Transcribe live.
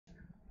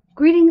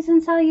Greetings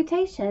and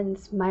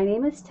salutations. My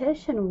name is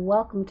Tish and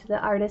welcome to the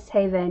Artist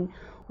Haven,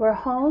 where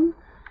home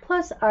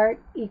plus art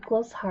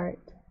equals heart.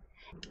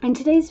 In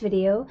today's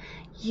video,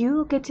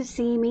 you get to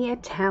see me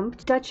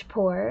attempt Dutch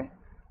pour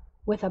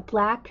with a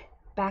black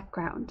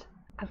background.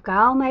 I've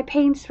got all my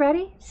paints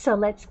ready, so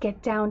let's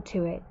get down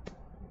to it.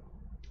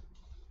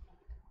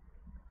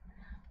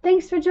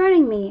 Thanks for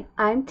joining me.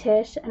 I'm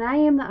Tish and I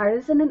am the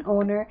artisan and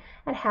owner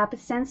at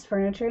Happenstance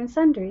Furniture and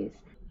Sundries.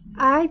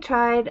 I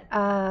tried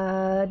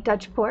a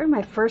Dutch pour,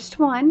 my first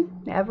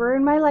one ever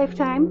in my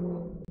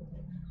lifetime,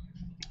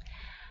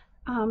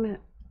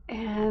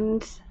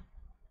 and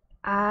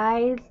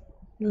I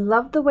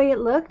loved the way it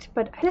looked,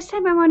 but this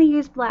time I want to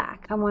use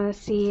black. I want to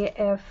see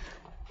if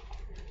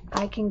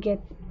I can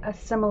get a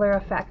similar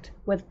effect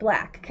with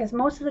black, because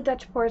most of the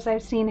Dutch pours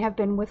I've seen have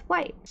been with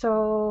white.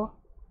 So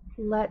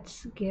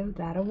let's give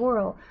that a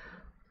whirl.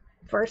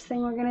 First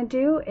thing we're going to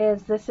do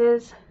is, this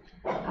is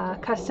a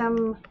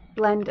custom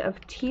blend of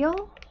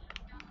teal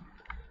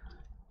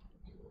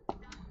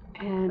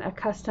and a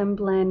custom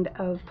blend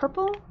of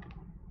purple,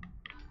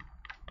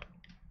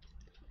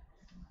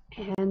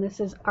 and this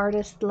is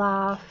Artist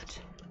Loft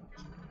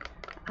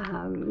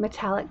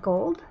metallic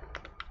gold,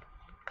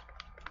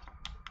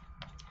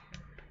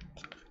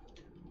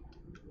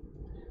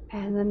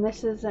 and then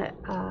this is a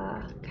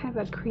kind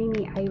of a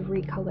creamy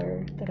ivory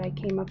color that I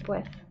came up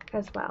with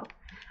as well.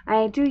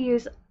 I do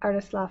use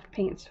Artist Loft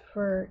paints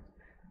for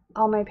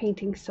all my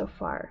paintings so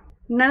far.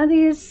 None of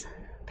these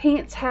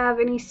paints have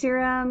any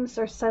serums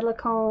or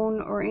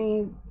silicone or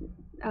any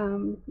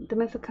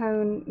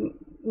dimethicone,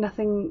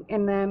 nothing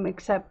in them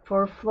except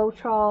for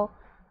Floetrol,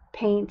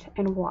 paint,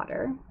 and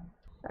water.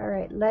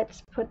 Alright,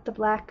 let's put the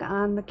black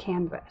on the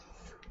canvas.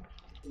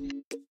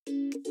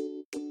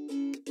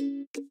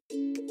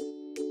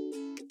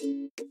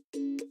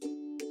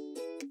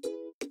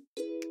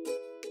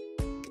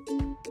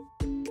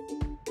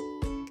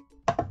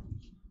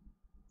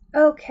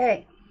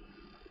 Okay,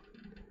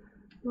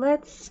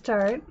 let's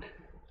start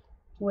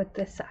with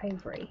this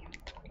ivory.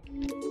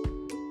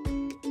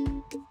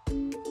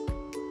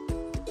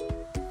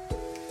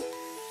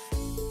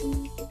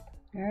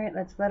 Alright,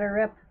 let's let her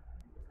rip.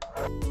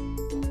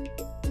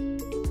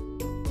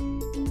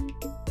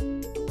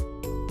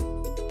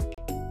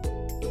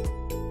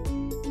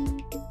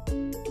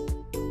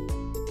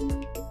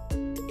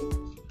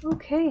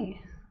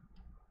 Okay,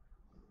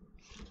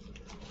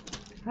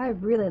 I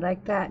really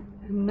like that.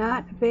 I'm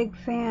not a big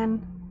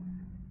fan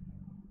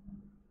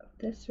of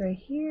this right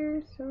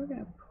here, so we're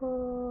going to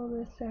pull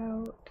this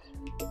out.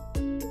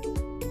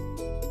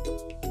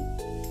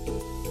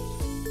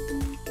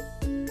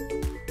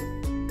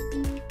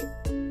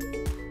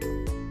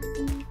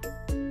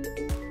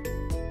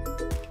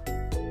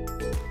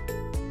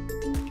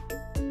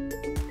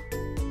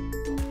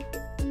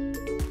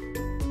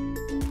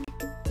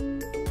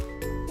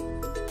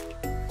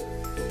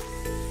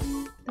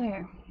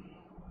 There.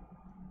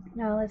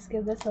 Now let's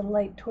give this a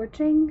light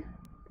torching.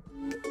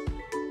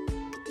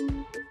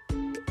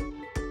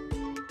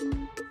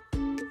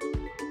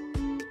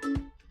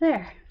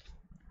 There.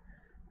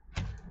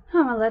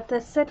 I'm gonna let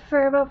this sit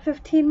for about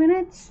 15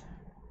 minutes.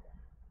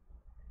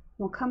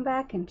 We'll come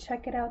back and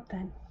check it out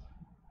then.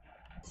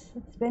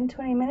 It's been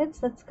 20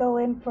 minutes. Let's go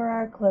in for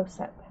our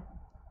close-up.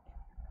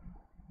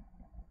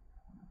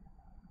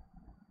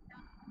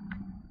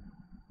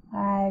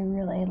 I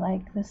really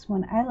like this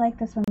one. I like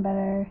this one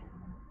better.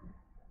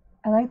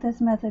 I like this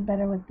method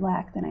better with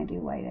black than I do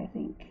white, I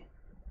think.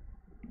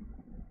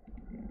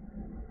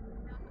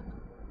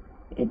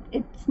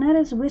 It's not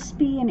as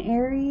wispy and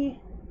airy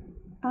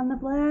on the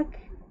black.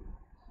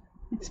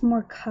 It's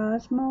more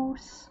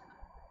cosmos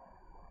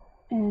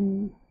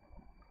and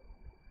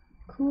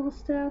cool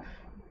stuff.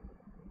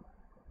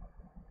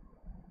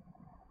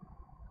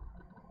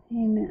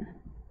 And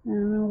I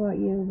don't know about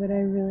you, but I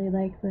really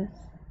like this.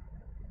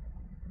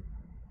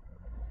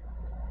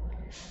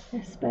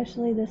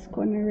 Especially this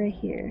corner right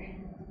here.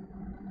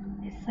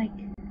 It's like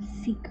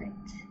secret.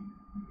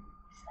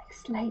 It's like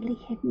slightly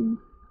hidden.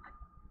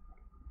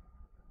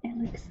 It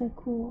looks so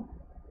cool.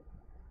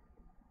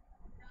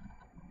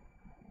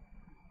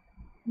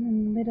 In the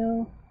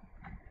middle,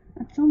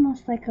 it's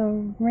almost like a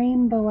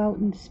rainbow out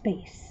in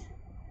space.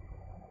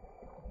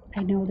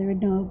 I know there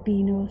would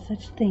be no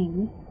such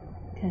thing,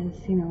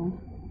 because, you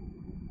know,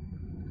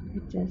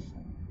 it just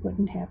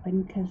wouldn't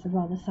happen because of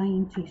all the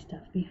sciencey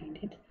stuff behind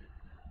it.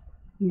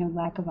 You know,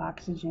 lack of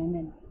oxygen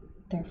and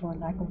therefore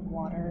lack of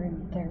water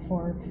and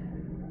therefore,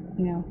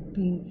 you know,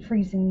 being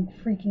freezing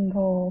freaking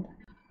cold.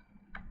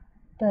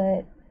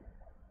 But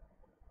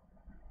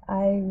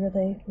I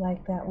really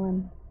like that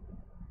one.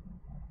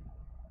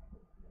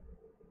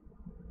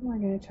 We're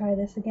going to try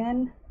this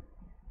again.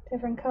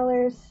 Different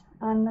colors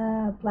on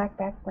the black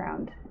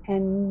background.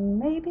 And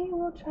maybe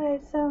we'll try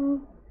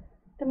some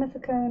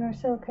dimethicone or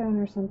silicone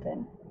or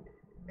something,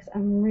 because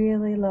I'm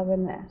really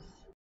loving this.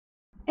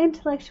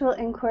 Intellectual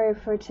inquiry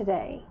for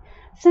today.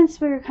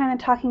 Since we were kind of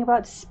talking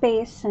about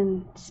space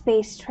and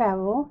space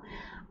travel,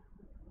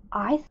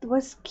 I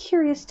was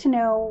curious to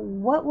know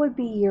what would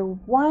be your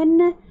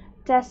one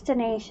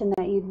destination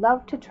that you'd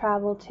love to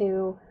travel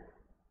to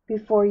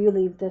before you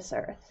leave this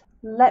earth?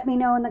 Let me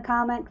know in the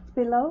comments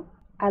below.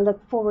 I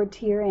look forward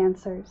to your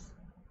answers.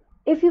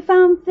 If you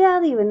found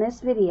value in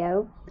this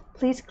video,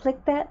 please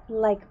click that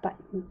like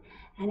button.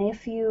 And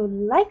if you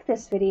like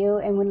this video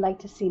and would like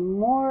to see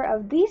more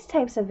of these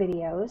types of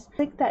videos,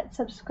 click that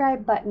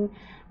subscribe button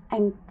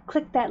and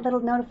click that little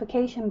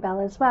notification bell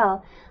as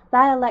well.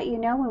 That'll let you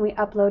know when we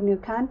upload new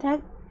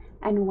content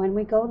and when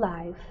we go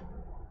live.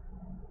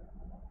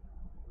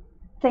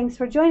 Thanks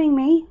for joining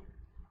me.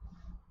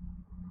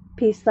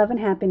 Peace, love, and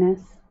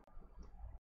happiness.